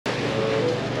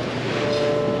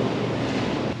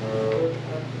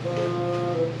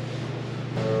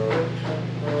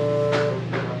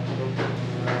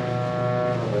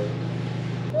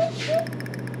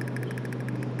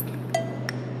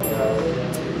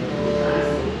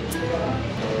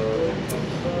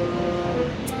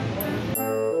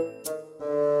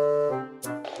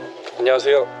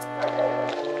안녕하세요,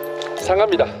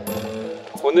 상아입니다.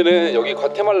 오늘은 여기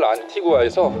과테말라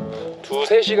안티구아에서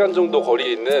 2-3시간 정도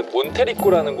거리에 있는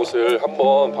몬테리코라는 곳을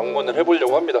한번 방문을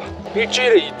해보려고 합니다.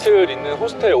 일주일에 이틀 있는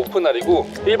호스텔 오픈날이고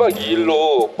 1박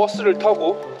 2일로 버스를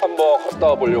타고 한번 갔다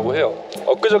와보려고 해요.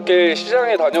 엊그저께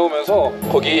시장에 다녀오면서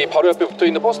거기 바로 옆에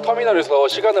붙어있는 버스 터미널에서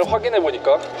시간을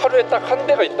확인해보니까 하루에 딱 한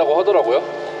대가 있다고 하더라고요.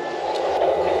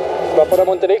 Va para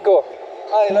Monteриco.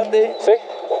 Adelante. ¿Sí?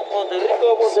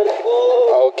 몬테리코.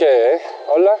 Ah, ok.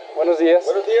 Hola, buenos días.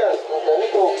 Buenos días,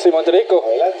 몬테리코. Sí, 몬테리코.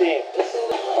 Adelante.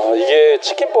 아, 이게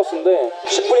치킨 버스인데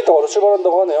 10분 있다 바로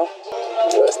출발한다고 하네요.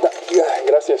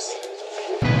 Gracias.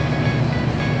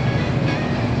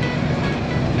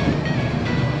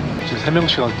 지금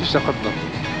 3명씩 앉기 시작합니다.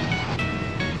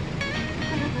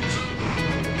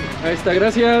 Ahí está,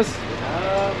 gracias.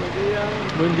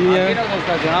 Buen día. Aquí nos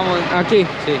estacionamos. Aquí.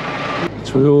 Sí.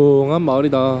 조용한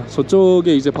마을이다.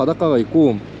 저쪽에 이제 바닷가가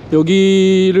있고,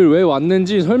 여기를 왜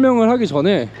왔는지 설명을 하기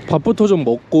전에 밥부터 좀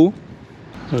먹고.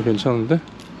 괜찮은데?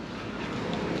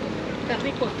 Está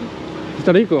rico.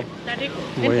 Está rico. Está rico.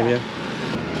 Muy bien.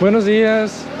 Buenos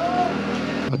días.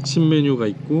 아침 메뉴가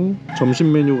있고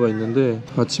점심 메뉴가 있는데,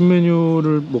 아침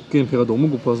메뉴를 먹기엔 배가 너무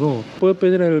고파서 ¿Puedo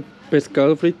pedir el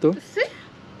pescado frito? Sí.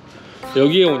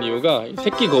 여기에 온 이유가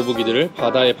새끼 거북이들을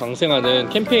바다에 방생하는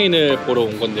캠페인을 보러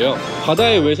온 건데요.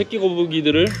 바다에 왜 새끼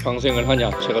거북이들을 방생을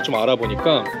하냐, 제가 좀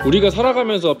알아보니까 우리가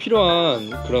살아가면서 필요한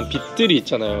그런 빛들이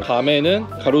있잖아요. 밤에는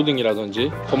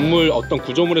가로등이라든지 건물 어떤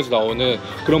구조물에서 나오는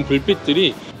그런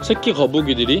불빛들이 새끼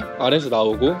거북이들이 아래서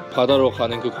나오고 바다로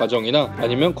가는 그 과정이나,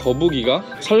 아니면 거북이가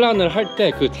산란을 할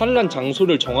때 그 산란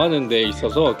장소를 정하는 데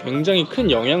있어서 굉장히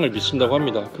큰 영향을 미친다고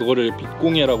합니다. 그거를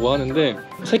빛공해라고 하는데,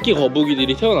 새끼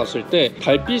거북이들이 태어났을 때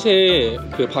달빛의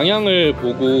그 방향을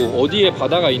보고 어디에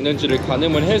바다가 있는지를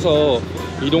가늠을 해서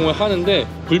이동을 하는데,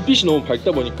 불빛이 너무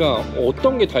밝다 보니까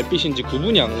어떤 게 달빛인지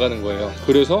구분이 안 가는 거예요.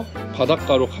 그래서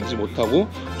바닷가로 가지 못하고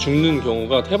죽는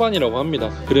경우가 태반이라고 합니다.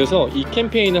 그래서 이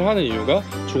캠페인을 하는 이유가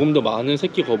조금 더 많은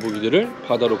새끼 거북이들을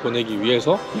바다로 보내기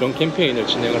위해서 이런 캠페인을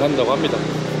진행을 한다고 합니다.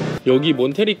 여기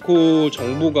몬테리코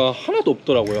정보가 하나도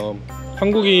없더라고요.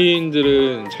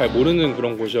 한국인들은 잘 모르는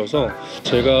그런 곳이어서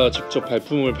제가 직접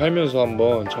발품을 팔면서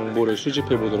한번 정보를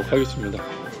수집해 보도록 하겠습니다.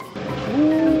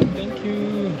 오,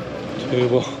 땡큐.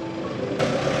 대박.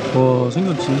 와,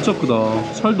 생각 진짜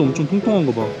크다. 살도 엄청 통통한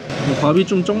거 봐. 밥이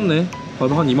좀 적네.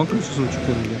 밥이 한 이만큼 있었으면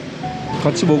좋겠는데.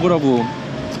 같이 먹으라고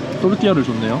또르띠아를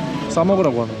줬네요. 싸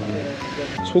먹으라고 하는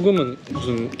거네. 소금은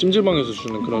무슨 찜질방에서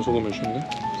주는 그런 소금을 줬네.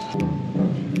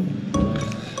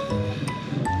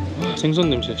 와, 생선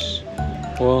냄새.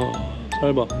 와,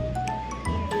 살 봐.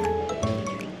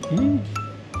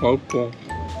 맛있고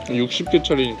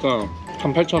 60개짜리니까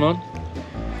한 8,000원?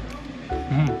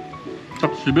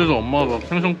 딱 집에서 엄마가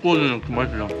생선 구워주는 그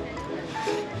맛이야.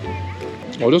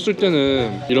 어렸을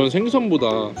때는 이런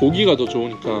생선보다 고기가 더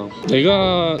좋으니까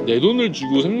내가 내 돈을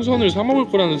주고 생선을 사 먹을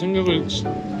거라는 생각을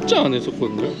진짜 안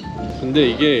했었거든요. 근데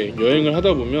이게 여행을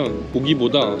하다 보면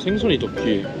고기보다 생선이 더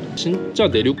귀해. 진짜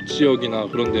내륙 지역이나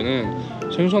그런 데는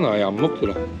생선을 아예 안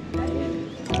먹더라.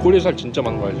 꼬리살 진짜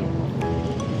많은 거 알죠?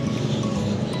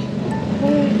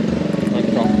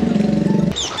 맛있다.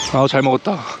 아우, 잘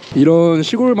먹었다. 이런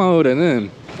시골 마을에는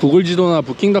구글 지도나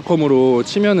부킹닷컴으로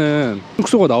치면은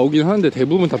숙소가 나오긴 하는데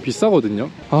대부분 다 비싸거든요.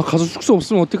 아, 가서 숙소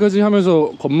없으면 어떡하지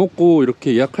하면서 겁먹고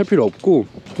이렇게 예약할 필요 없고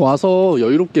와서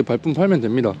여유롭게 발품 팔면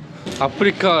됩니다.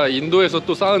 아프리카 인도에서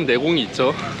또 쌓은 내공이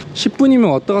있죠.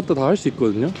 10분이면 왔다 갔다 다 할 수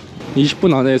있거든요.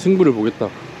 20분 안에 승부를 보겠다.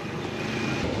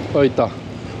 있다.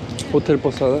 호텔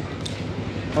posada.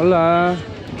 Hola.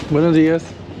 Buenos días.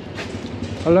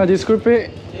 Hola, disculpe.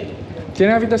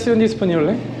 ¿Tiene habitación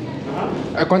disponible?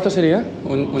 ¿A cuánto sería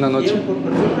una noche? Por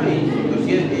persona y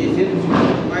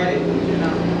 150 aire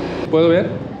acondicionado. ¿Puedo ver?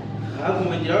 ¿Con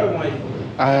ventilador o con aire?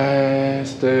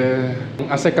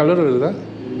 Hace calor, ¿verdad?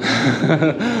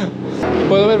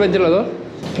 ¿Puedo ver ventilador?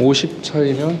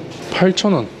 50차이면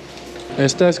 8,000원.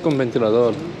 Esta es con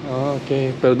ventilador. Ah,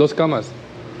 ok. Pero dos camas.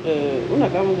 Una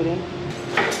cama sería.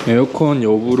 에어컨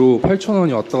여부로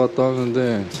 8,000원이 왔다 갔다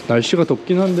하는데, 날씨가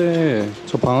덥긴 한데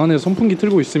저 방 안에 선풍기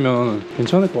틀고 있으면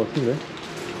괜찮을 것 같은데.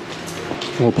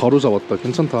 바로 잡았다.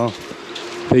 괜찮다.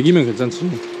 100이면 괜찮지.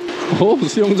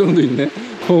 수영장도 있네.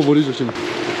 머리 조심.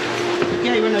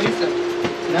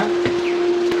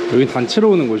 여긴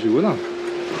단체로 오는 곳이구나.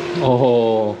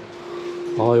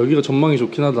 아, 여기가 전망이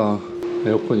좋긴 하다.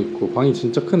 에어컨 있고 방이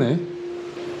진짜 크네.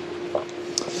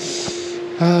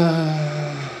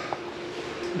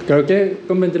 Creo que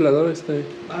con ventilador estoy.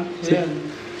 Sí.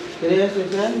 ¿Querés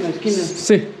estar en la esquina?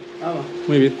 Sí. Vamos.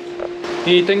 Muy bien.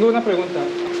 Y tengo una pregunta.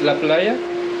 ¿La playa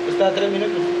Está a 3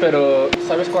 minutos. Pero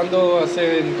 ¿sabes cuándo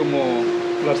hacen como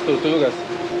las tortugas?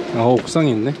 아,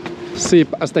 옥상에 있네. Sí,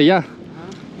 hasta allá.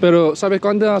 Pero ¿sabes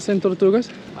cuándo hacen tortugas?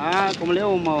 Ah, como le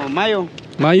digo, como mayo.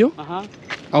 ¿Mayo? Ajá.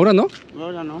 ¿Ahora no?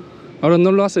 Ahora no. Ahora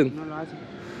no lo hacen. No lo hacen.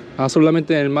 Ah,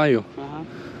 solamente en mayo. Ajá.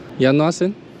 ¿Ya no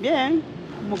hacen? Bien.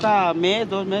 Como cada mes,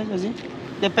 2 meses, así.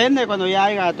 Depende cuando ya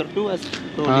haya tortugas.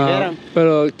 Lo liberan.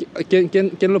 pero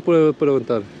 ¿quién lo puede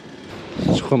preguntar?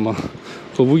 잠깐만.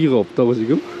 거북이가 없다고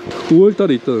지금?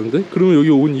 5월달에 있다는데? 그러면 여기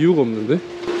온 이유가 없는데?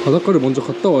 바닷가를 먼저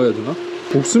갔다 와야 되나?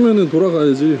 없으면은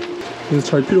돌아가야지. 근데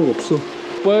잘 필요가 없어.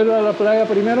 ¿Puedo ir a la playa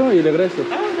primero y regreso?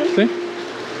 ¿Sí?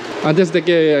 Antes de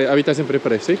que habitación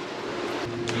prepare, ¿sí?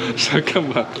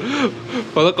 잠깐만.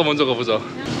 바닷가 먼저 가보자.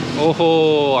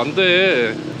 어허,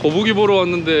 안돼. 거북이 보러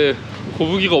왔는데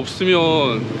거북이가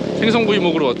없으면 생선구이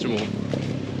먹으러 왔지 뭐.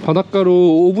 바닷가로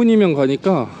 5분이면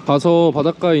가니까 가서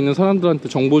바닷가에 있는 사람들한테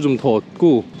정보 좀 더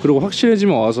얻고, 그리고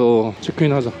확실해지면 와서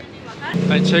체크인 하자.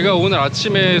 아니, 제가 오늘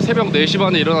아침에 새벽 4시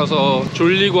반에 일어나서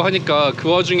졸리고 하니까 그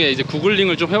와중에 이제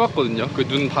구글링을 좀 해봤거든요. 그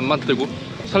눈 반만 뜨고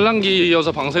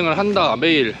산란기여서 방생을 한다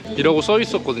매일 이라고 써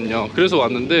있었거든요. 그래서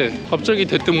왔는데 갑자기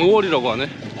대뜸 5월이라고 하네.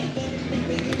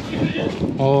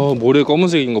 모래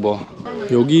검은색인 거 봐.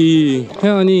 여기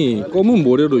해안이 검은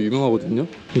모래로 유명하거든요.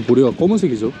 이 모래가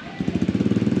검은색이죠.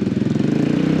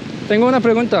 Tengo una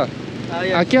pregunta.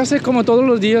 Aquí hace como todos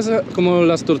los días como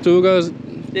las tortugas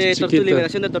De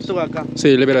liberación de tortuga acá.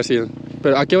 Sí, liberación.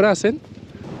 Pero ¿a qué hora hacen?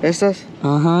 Estas.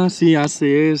 Ajá, sí,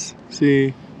 haces.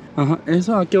 Sí. Ajá,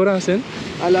 ¿eso a qué hora hacen?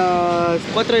 A las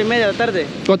 4:30 de la tarde.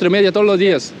 4:30 todos los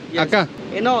días. Yes. Acá.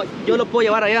 No, yo lo puedo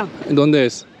llevar allá. ¿Dónde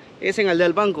es? Es en el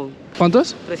del banco.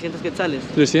 ¿Cuántos? 300 quetzales.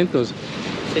 300.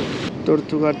 Sí.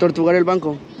 Tortugar el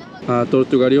banco. Ah,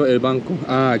 tortugario el banco.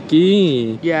 Ah,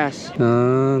 aquí. Yes.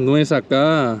 Ah, no es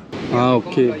acá. 아,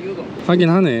 오케이. 하긴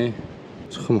하네.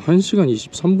 잠깐만, 1시간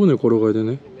 23분을 걸어가야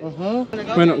되네.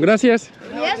 Bueno, gracias.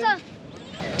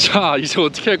 자, 이제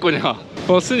어떻게 할 거냐.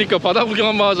 왔으니까 바다 구경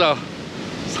한번 하자.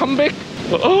 300?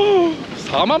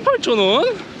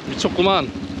 48,000원? 미쳤구만.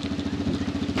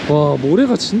 와,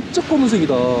 모래가 진짜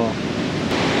검은색이다.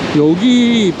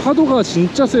 여기 파도가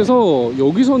진짜 세서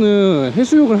여기서는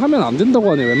해수욕을 하면 안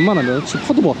된다고 하네. 웬만하면. 지금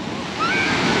파도 봐.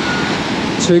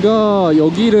 제가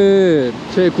여기를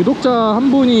제 구독자 한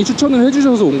분이 추천을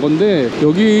해주셔서 온 건데,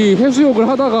 여기 해수욕을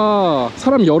하다가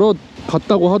사람 여럿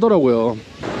갔다고 하더라고요.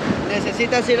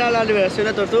 ¿Necesitas ir a la liberación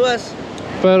de tortugas?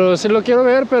 Pero sí lo quiero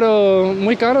ver, pero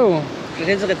muy caro.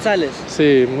 300 quetzales.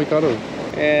 Sí, muy caro.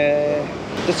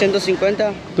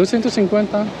 250.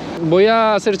 250. Voy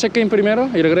a hacer check-in primero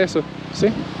y regreso. ¿Sí?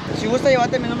 Si gusta,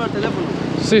 llévate mi número de teléfono.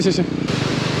 Sí, sí, sí.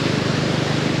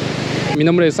 Mi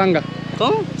nombre es Sanga.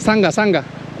 ¿Cómo? Sanga, Sanga.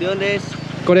 ¿De dónde es?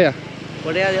 Corea.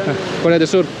 ¿Corea de dónde? Corea del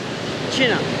Sur.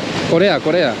 China. Corea,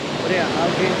 Corea. Corea,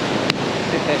 ok.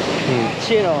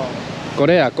 Chino.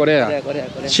 Corea, Corea. Corea.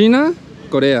 China,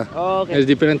 Corea. Ok. Es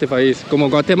diferente país. Como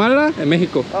Guatemala, en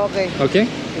México. Ok. ¿Ok?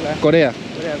 Corea.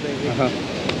 Corea, ok. Ajá.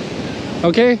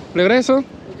 Ok, regreso.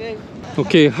 Ok.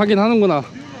 오케이, 하긴 하는구나.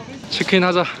 체크인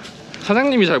하자.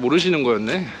 사장님이 잘 모르시는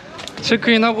거였네.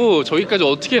 체크인하고 저기까지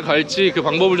어떻게 갈지 그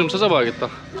방법을 좀 찾아봐야겠다.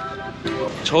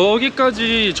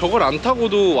 저기까지 저걸 안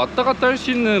타고도 왔다 갔다 할 수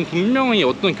있는 분명히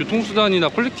어떤 교통수단이나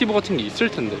콜렉티브 같은 게 있을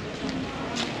텐데.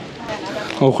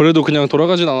 그래도 그냥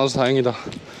돌아가진 않아서 다행이다.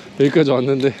 여기까지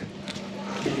왔는데.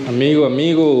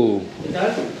 Amigo.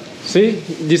 Sí,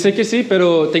 dice que sí,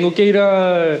 pero tengo que ir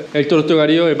al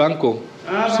tortugario del banco.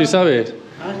 Sí, sabes.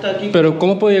 Hasta aquí. Pero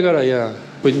 ¿cómo puedo llegar allá?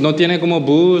 Pues no tiene como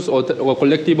bus o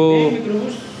colectivo.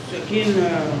 Microbús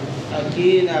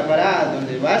aquí en la parada,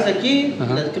 donde vas aquí,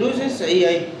 Ajá. las cruces,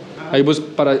 ahí. Hay bus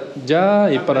para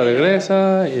allá y para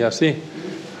regresa y así.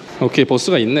 오케이,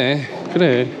 버스가 있네.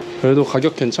 그래. 그래도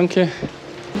가격 괜찮게.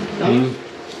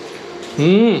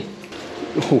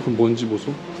 뭔지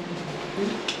보소.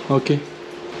 오케이.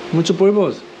 Mucho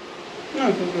polvos. No,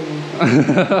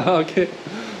 no. 오케이.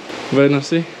 Bueno,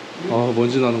 sí.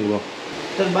 먼지 나는 거 봐.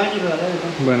 Está el baño, la verdad.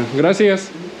 Bueno,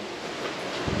 gracias.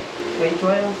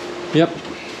 Yep.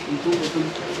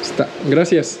 Está.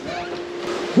 Gracias.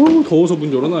 더워서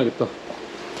문 열어놔야겠다.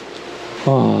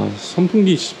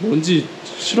 선풍기 먼지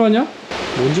싫어하냐?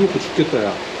 먼지 먹고 죽겠다,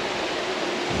 야.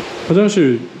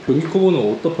 화장실 변기 커버는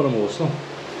어디다 팔아먹었어?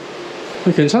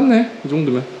 괜찮네, 이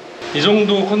정도면. 이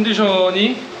정도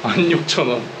컨디션이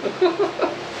 16,000원.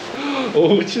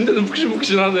 어우, 침대는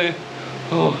푹신푹신하네.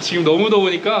 지금 너무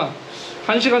더우니까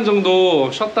 1시간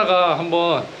정도 쉬었다가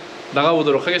한번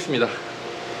나가보도록 하겠습니다.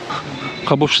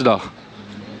 가봅시다.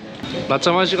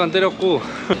 낮잠 1시간 때렸고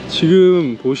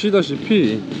지금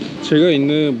보시다시피 제가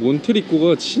있는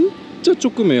몬테리코가 진짜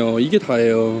조그매요. 이게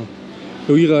다예요.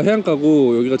 여기가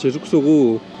해안가고 여기가 제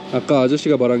숙소고, 아까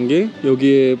아저씨가 말한 게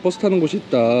여기에 버스 타는 곳이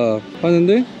있다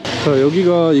하는데, 자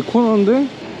여기가 이 코너인데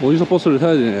어디서 버스를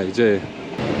타야 되냐 이제.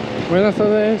 Buenas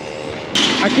tardes.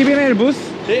 Aquí viene el bus.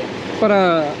 Sí.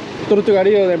 Para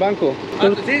Tortugario del banco. Ah,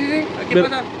 sí, sí, sí. ¿Aquí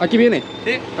pasa? Aquí viene.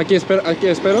 Sí. Aquí espero. Ah,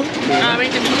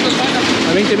 20 minutos pasa.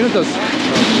 아, 20 minutos.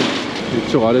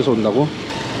 이쪽 아래서 온다고?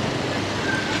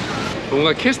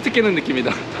 뭔가 퀘스트 깨는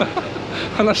느낌이다.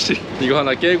 하나씩. 이거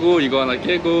하나 깨고, 이거 하나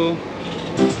깨고.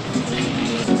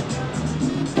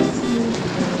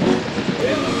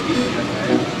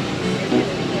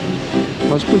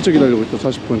 40분째 기다리고 있다.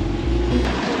 40분.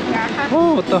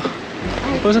 왔다.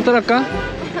 ¿Puedes entrar acá?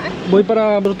 Voy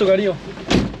para Tortugario.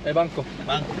 El banco.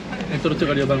 El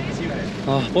Tortugario banco.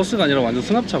 아, 버스가 아니라 완전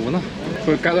승합차구나.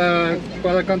 Cada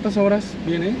cuántas horas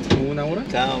viene? ¿Una hora?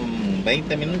 Cada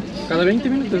 20 minutos. Cada 20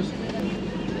 minutos.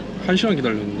 1시간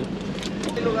기다렸는데.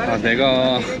 아,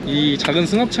 내가 이 작은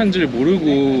승합차인 줄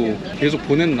모르고 계속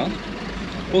보냈나?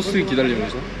 버스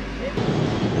기다리면서.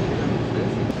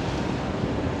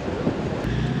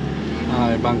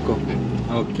 아, el banco.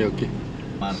 오케이, 오케이.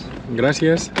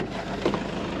 Gracias.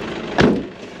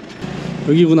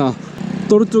 여기구나.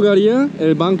 토르투가리아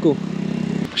엘 방코.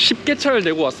 10개차를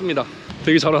내고 왔습니다.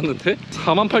 되게 잘 왔는데?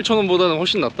 48,000원보다는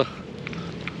훨씬 낫다.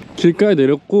 길가에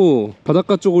내렸고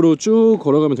바닷가 쪽으로 쭉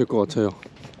걸어가면 될 것 같아요.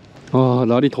 아,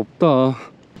 날이 덥다.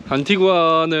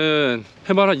 안티구아는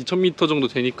해발 한 2000m 정도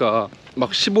되니까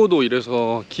막 15도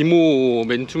이래서 기모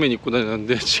맨투맨 입고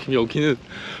다녔는데, 지금 여기는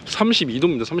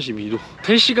 32도입니다. 32도.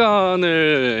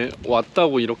 3시간을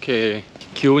왔다고 이렇게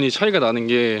기온이 차이가 나는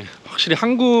게, 확실히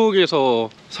한국에서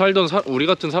살던 우리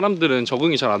같은 사람들은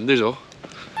적응이 잘 안 되죠.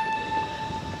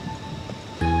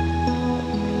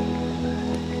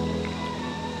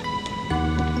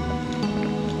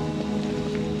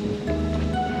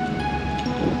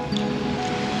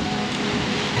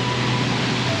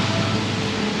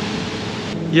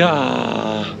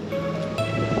 이야,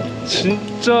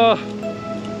 진짜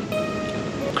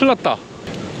큰일났다.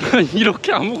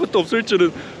 이렇게 아무것도 없을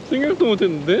줄은 생각도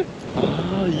못했는데.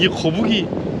 아, 이게 거북이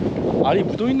알이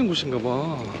묻어있는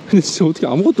곳인가봐. 근데 진짜 어떻게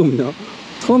아무것도 없냐?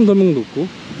 사람도 한 명도 없고.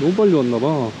 너무 빨리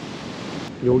왔나봐.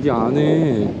 여기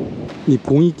안에 이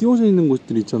봉이 끼워져 있는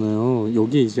곳들이 있잖아요.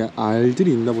 여기에 이제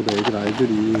알들이 있나보다. 애들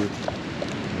알들이.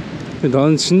 근데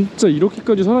나는 진짜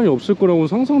이렇게까지 사람이 없을 거라고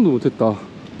상상도 못했다.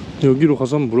 여기로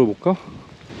가서 한번 물어볼까?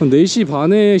 한 4시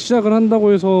반에 시작을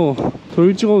한다고 해서 더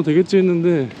일찍 와도 되겠지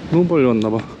했는데 너무 빨리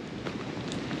왔나봐.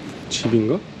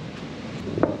 집인가?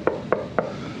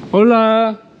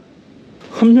 올라!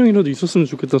 한 명이라도 있었으면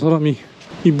좋겠다. 사람이.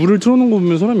 이 물을 틀어놓은 거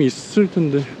보면 사람이 있을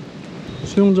텐데.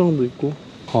 수영장도 있고.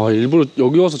 아, 일부러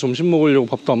여기 와서 점심 먹으려고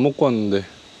밥도 안 먹고 왔는데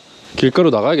길가로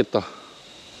나가야겠다.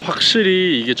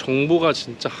 확실히 이게 정보가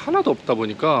진짜 하나도 없다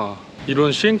보니까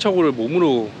이런 시행착오를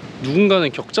몸으로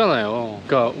누군가는 겪잖아요.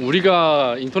 그러니까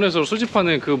우리가 인터넷으로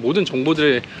수집하는 그 모든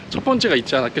정보들의 첫 번째가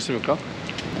있지 않았겠습니까?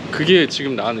 그게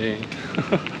지금 나네.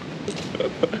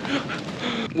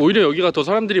 오히려 여기가 더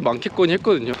사람들이 많겠거니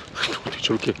했거든요. 어떻게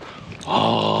저렇게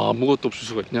아무것도 없을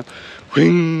수가 있냐?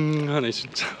 휑하네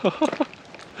진짜.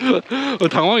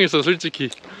 당황했어 솔직히.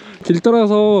 길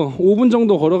따라서 5분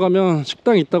정도 걸어가면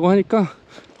식당이 있다고 하니까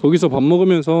거기서 밥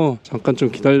먹으면서 잠깐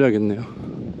좀 기다려야겠네요.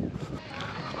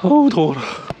 아우 더워라.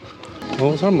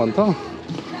 사람 많다.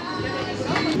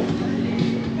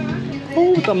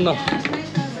 어우 땀나. 와.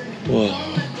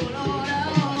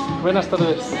 Buenas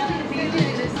tardes.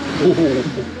 오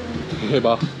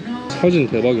대박. 사진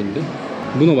대박인데?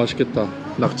 문어 맛있겠다.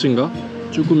 낙지인가?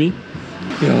 쭈꾸미?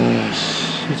 이야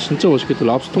씨, 진짜 맛있겠다.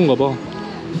 랍스터인가봐.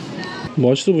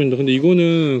 맛있어 보인다. 근데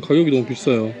이거는 가격이 너무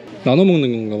비싸요. 나눠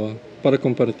먹는 건가봐.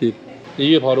 빠르컴파르팁.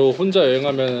 이게 바로 혼자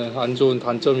여행하면 안 좋은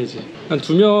단점이지. 한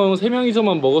 2명,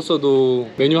 3명이서만 먹었어도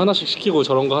메뉴 하나씩 시키고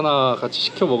저런 거 하나 같이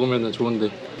시켜 먹으면 좋은데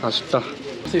아쉽다.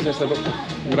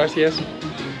 Gracias.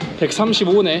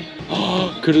 135네.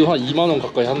 그래도 한 2만원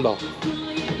가까이 한다.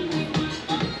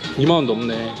 2만원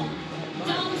넘네.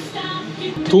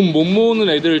 돈 못 모으는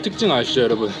애들 특징 아시죠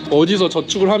여러분? 어디서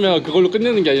저축을 하면 그걸로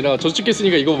끝내는 게 아니라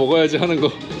저축했으니까 이거 먹어야지 하는 거.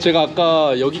 제가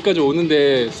아까 여기까지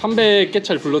오는데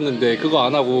 300개차를 불렀는데 그거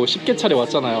안 하고 10개차례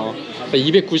왔잖아요.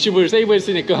 290을 세이브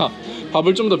했으니까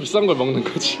밥을 좀 더 비싼 걸 먹는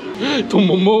거지. 돈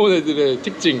못 모으는 애들의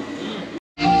특징.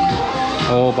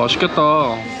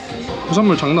 맛있겠다.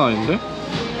 해산물 장난 아닌데?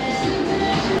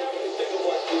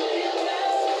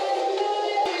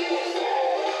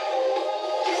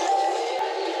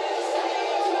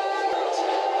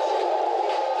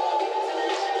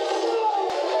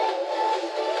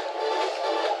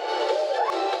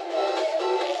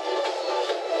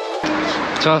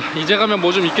 자 이제 가면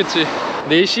뭐 좀 있겠지.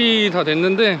 4시 다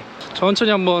됐는데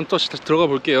천천히 한번 또 들어가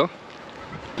볼게요.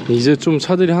 이제 좀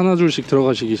차들이 하나 둘씩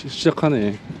들어가시기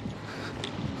시작하네.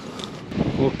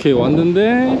 오케이,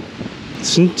 왔는데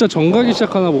진짜 정각이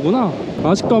시작하나 보구나.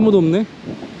 아직도 아무도 없네.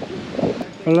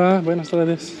 Hola, buenas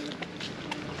tardes.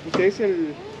 ¿Usted es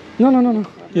el...? No.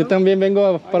 Yo también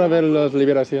vengo para ver la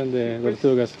liberación de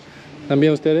tortugas.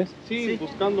 ¿También ustedes? Sí,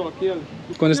 buscando aquí al...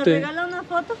 Con ¿Nos este... regala una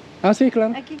foto? Ah, sí,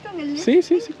 claro. Aquí con el... Sí,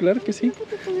 claro que sí.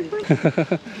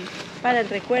 Para el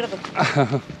recuerdo.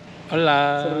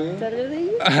 Hola.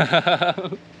 Saludillos.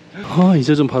 아,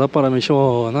 이제 좀 바닷바람이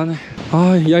시원하네.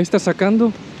 아, ya está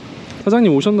sacando.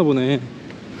 사장님 오셨나 보네.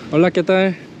 Hola, ¿qué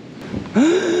tal?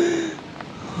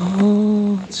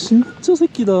 아, 진짜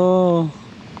새끼다.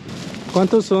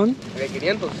 ¿Cuántos son?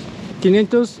 500.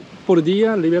 500 por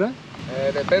día, libera?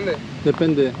 Depende.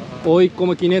 Depende. Hoy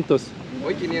como 500.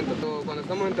 Hoy 500. Cuando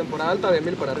estamos en temporada alta, de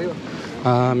 1000 para arriba.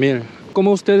 Ah, mira.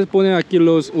 ¿Cómo ustedes ponen aquí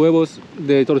los huevos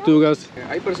de tortugas?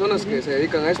 Hay personas que se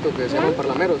dedican a esto, que se llaman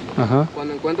parlameros. Ajá.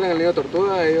 Cuando encuentran el nido de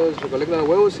tortuga, ellos recolectan los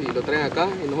huevos y lo traen acá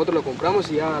y nosotros lo compramos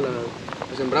y ya lo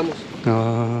sembramos.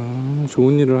 아,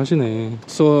 좋은 일을 하시네.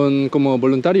 Son como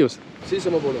voluntarios. Sí,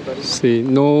 somos voluntarios. Sí,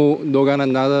 no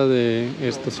ganan nada de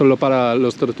esto, solo para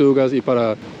los tortugas y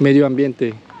para medio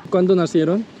ambiente. ¿Cuándo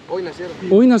nacieron? Hoy nacieron.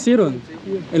 Hoy nacieron.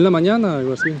 En la mañana,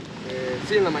 algo así.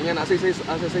 Sí, en la mañana, hace 6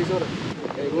 horas.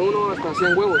 Uno hasta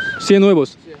 100 huevos. 100 huevos.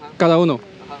 Sí, ajá. cada uno.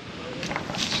 Ajá.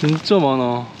 진짜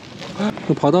많아.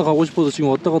 바다 가고 싶어서 지금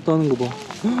왔다 갔다 하는 거 봐.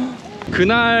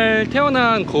 그날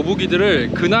태어난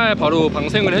거북이들을 그날 바로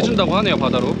방생을 해준다고 하네요,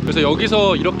 바다로. 그래서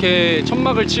여기서 이렇게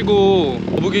천막을 치고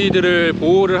거북이들을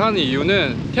보호를 하는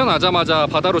이유는 태어나자마자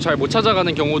바다로 잘 못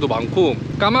찾아가는 경우도 많고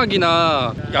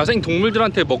까마귀나 야생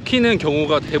동물들한테 먹히는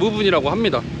경우가 대부분이라고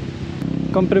합니다.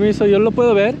 Con permiso, yo lo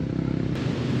puedo ver?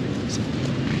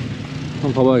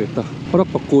 한번 봐봐야겠다.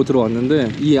 허락받고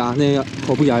들어왔는데 이 안에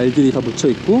거북이 알들이 다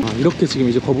묻혀있고 이렇게 지금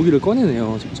이제 거북이를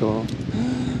꺼내네요, 직접.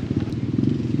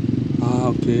 Ah,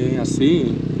 ok,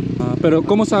 así. Pero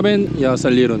 ¿cómo saben ya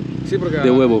salieron Sí, porque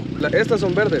de huevo? Estas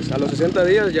son verdes, a los 60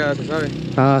 días ya se sabe.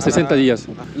 Ah, 60 días.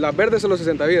 Las verdes son los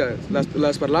 60 días,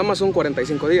 las parlamas son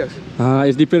 45 días. Ah,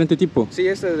 es diferente tipo. Sí,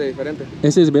 este es de diferente.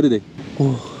 Ese es verde.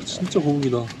 오, 진짜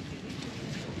거북이다.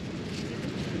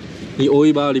 Y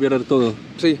hoy va a liberar todo.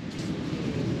 Sí.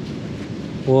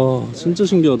 와, 진짜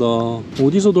신기하다.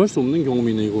 어디서도 할 수 없는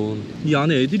경험이네, 이건. 이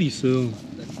안에 애들이 있어요.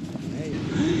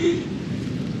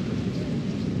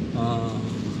 Ah,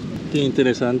 qué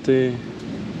interesante.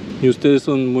 Y ustedes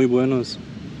son muy buenos.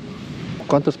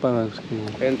 ¿Cuántas pagas?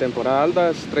 En temporada alta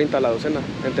es 30 la docena,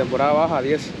 en temporada baja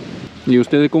 10. ¿Y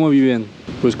ustedes cómo viven?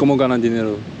 Pues cómo ganan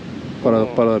dinero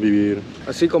para vivir.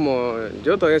 Así como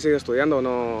yo todavía sigo estudiando,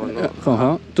 no.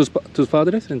 Ajá. ¿Tus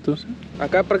padres entonces?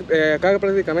 Acá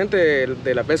prácticamente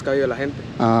de la pesca vive la gente.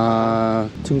 아,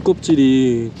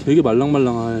 등껍질이 되게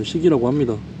말랑말랑한 시기라고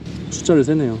합니다. 숫자를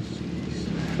세네요.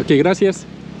 오케이, gracias.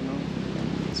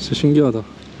 진짜 신기하다.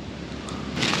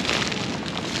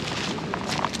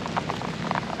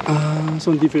 아,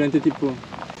 son diferente tipo.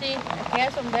 Sí,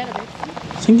 aquellas son verdes.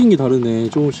 생긴 게 다르네,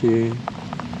 조금씩.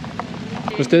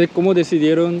 ¿Ustedes cómo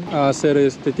decidieron hacer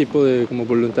este tipo de como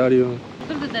voluntario?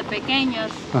 Desde pequeños.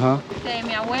 Ajá,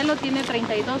 Mi abuelo tiene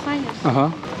 32 años.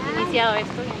 ajá, Iniciado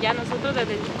esto. Ya nosotros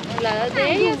desde la edad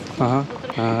de ellos. ajá.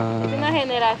 Es una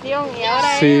generación y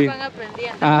ahora Sí. ellos van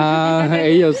aprendiendo. 아,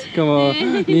 ellos como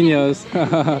niños.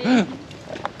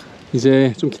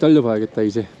 이제 좀 기다려 봐야겠다.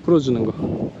 이제 풀어주는 거.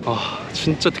 아,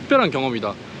 진짜 특별한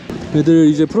경험이다. 애들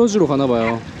이제 풀어주러 가나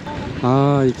봐요.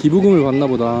 아, 이 기부금을 받나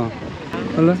보다.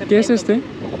 Hola, ¿qué es este?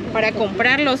 Para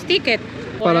comprar los tickets,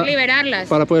 Para- poder liberarlas.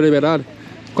 Para poder liberar.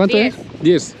 ¿Cuánto 10. es?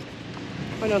 10.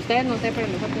 Bueno, ustedes no sé, pero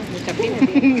nosotros los chapines.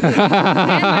 Es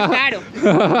más caro.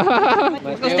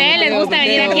 A ustedes les gusta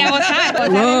venir aquí a gozar. Gozar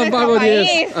en No, nuestro pago país.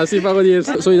 10. Así pago 10.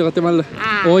 Soy de Guatemala.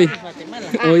 Ah. Hoy.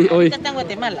 Hoy. Está en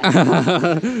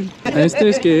Guatemala. Este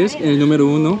es que es el número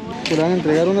 1. Te van a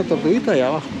entregar una tortuguita allá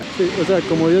abajo. Sí, o sea,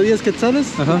 como dio 10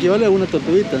 quetzales, Ajá. equivale a una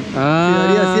tortuguita. Ah.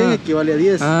 Si daría 100, equivale a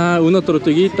 10. Ah, una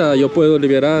tortuguita yo puedo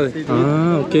liberar.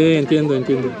 아, 오케이, entiendo.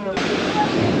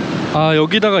 아,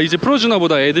 여기다가 이제 풀어주나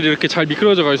보다. 애들이 이렇게 잘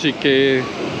미끄러져 갈 수 있게.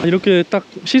 이렇게 딱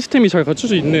시스템이 잘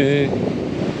갖춰져 있네.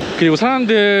 그리고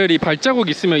사람들이 발자국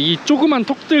있으면 이 조그만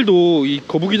턱들도 이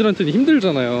거북이들한테는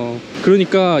힘들잖아요.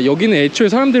 그러니까 여기는 애초에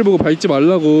사람들 보고 밟지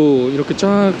말라고 이렇게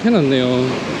쫙 해놨네요.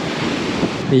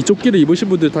 이 조끼를 입으신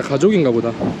분들 다 가족인가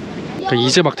보다. 그러니까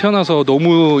이제 막 태어나서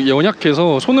너무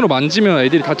연약해서 손으로 만지면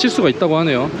애들이 다칠 수가 있다고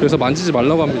하네요. 그래서 만지지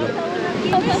말라고 합니다.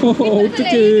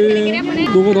 어떡해,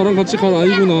 너가 나랑 같이 갈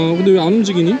아이구나. 근데 왜 안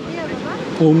움직이니?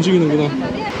 움직이는구나.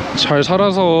 잘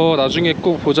살아서 나중에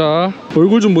꼭 보자.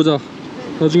 얼굴 좀 보자,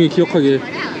 나중에 기억하게.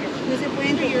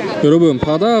 여러분,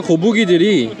 바다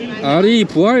거북이들이 알이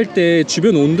부화할 때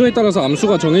주변 온도에 따라서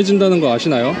암수가 정해진다는 거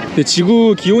아시나요? 근데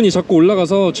지구 기온이 자꾸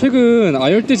올라가서 최근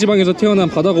아열대 지방에서 태어난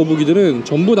바다 거북이들은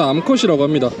전부 다 암컷이라고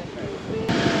합니다.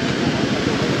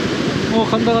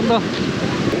 간다.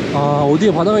 아,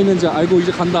 어디에 바다가 있는지 알고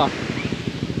이제 간다.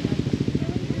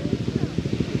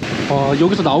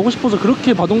 여기서 나오고 싶어서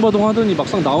그렇게 바동바동 하더니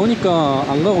막상 나오니까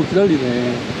안 가고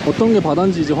기다리네. 어떤 게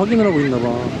바다인지 이제 확인을 하고 있나봐.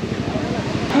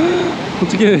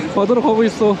 어떻게 바다로 가고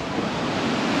있어.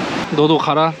 너도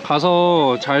가라.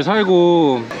 가서 잘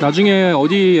살고 나중에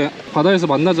어디 바다에서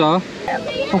만나자.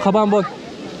 가봐 한번.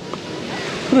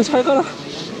 그래, 잘 가라.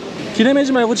 길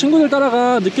헤매지 말고 친구들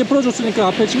따라가. 늦게 풀어줬으니까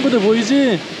앞에 친구들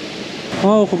보이지?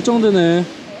 걱정되네.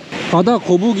 바다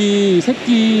거북이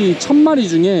새끼 1000마리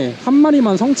중에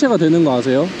 1마리만 성체가 되는 거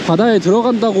아세요? 바다에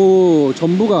들어간다고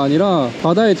전부가 아니라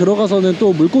바다에 들어가서는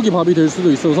또 물고기 밥이 될 수도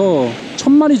있어서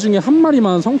 1000마리 중에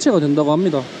 1마리만 성체가 된다고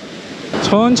합니다.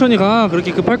 천천히 가.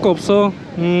 그렇게 급할 거 없어.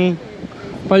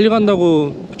 빨리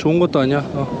간다고 좋은 것도 아니야.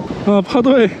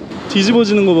 파도에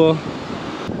뒤집어지는 거 봐.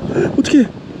 어떻게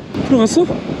들어갔어?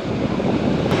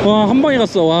 와, 한 방에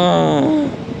갔어. 와.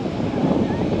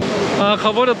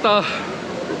 가버렸다.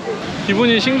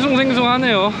 기분이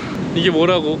싱숭생숭하네요. 이게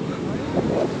뭐라고?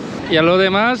 Y a los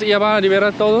demás ya va a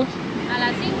liberar todos?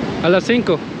 A las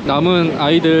 5. 남은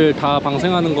아이들 다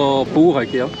방생하는 거 보고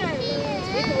갈게요.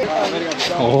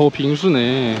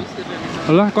 빙수네.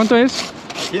 Hola, ¿cuánto es?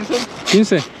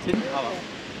 15.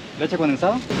 Leche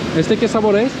condensada. ¿Este qué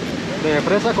sabor es? De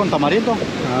fresa con tamarindo.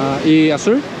 ¿Y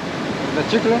azul? De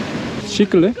chicle.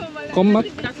 Chicle? con 맛?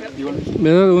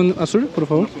 ¿Me da un azul, por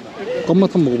favor? con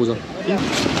맛 한번 먹어보자.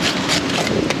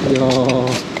 이야,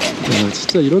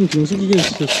 진짜 이런 빙수 기계는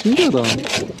진짜 신기하다.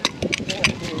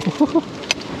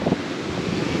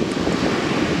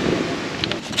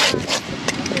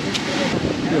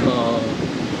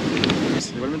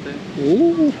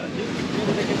 오,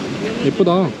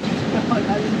 예쁘다.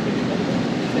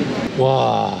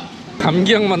 와,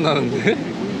 감기약 맛 나는데?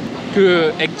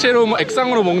 그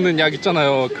액상으로 먹는 약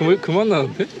있잖아요. 그 맛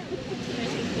나는데?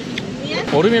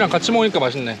 얼음이랑 같이 먹으니까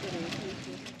맛있네.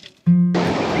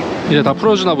 이제 다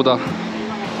풀어주나 보다. 야,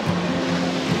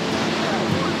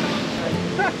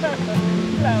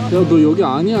 너 여기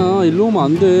아니야. 일로 오면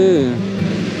안 돼.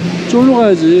 저기로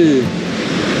가야지.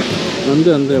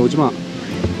 안 돼. 오지마.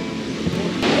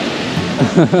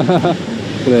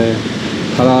 그래,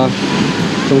 가라.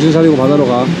 정신 차리고 바다로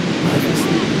가.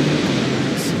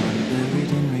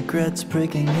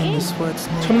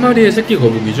 1000마리의 새끼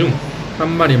거북이 중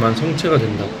 1마리만 성체가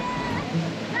된다.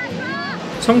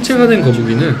 성체가 된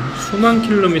거북이는 수만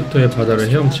킬로미터의 바다를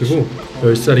헤엄치고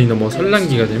 10살이 넘어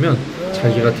산란기가 되면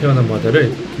자기가 태어난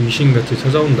바다를 귀신같이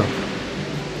찾아온다.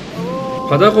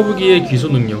 바다 거북이의 귀소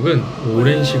능력은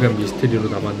오랜 시간 미스테리로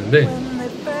남았는데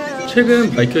최근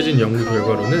밝혀진 연구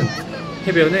결과로는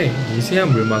해변의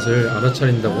미세한 물맛을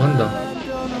알아차린다고 한다.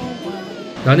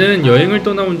 나는 여행을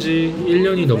떠나온 지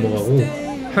 1년이 넘어가고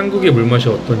한국의 물맛이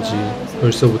어떤지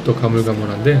벌써부터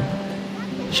가물가물한데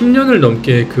 10년을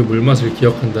넘게 그 물맛을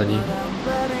기억한다니.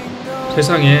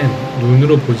 세상엔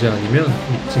눈으로 보지 않으면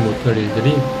믿지 못할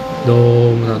일들이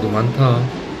너무나도 많다.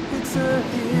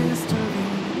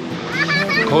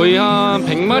 거의 한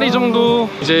 100마리 정도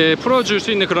이제 풀어줄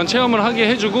수 있는 그런 체험을 하게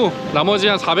해주고 나머지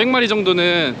한 400마리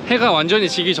정도는 해가 완전히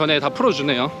지기 전에 다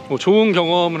풀어주네요. 좋은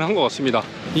경험을 한 것 같습니다.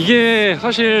 이게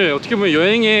사실 어떻게 보면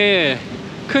여행의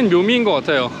큰 묘미인 것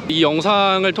같아요. 이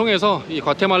영상을 통해서 이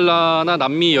과테말라나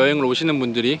남미 여행을 오시는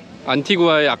분들이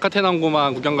안티구아의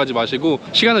아카테낭고만 구경 가지 마시고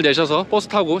시간을 내셔서 버스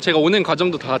타고, 제가 오는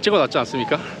과정도 다 찍어놨지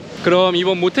않습니까? 그럼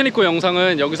이번 몬테리코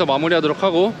영상은 여기서 마무리하도록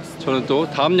하고 저는 또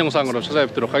다음 영상으로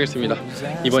찾아뵙도록 하겠습니다.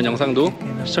 이번 영상도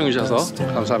시청해주셔서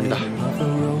감사합니다.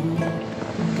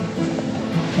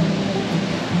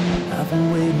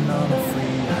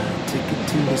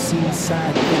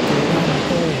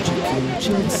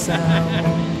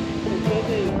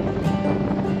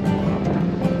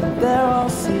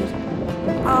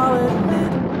 I'll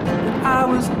admit that I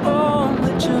was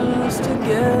only just a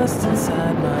guest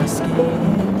inside my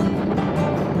skin.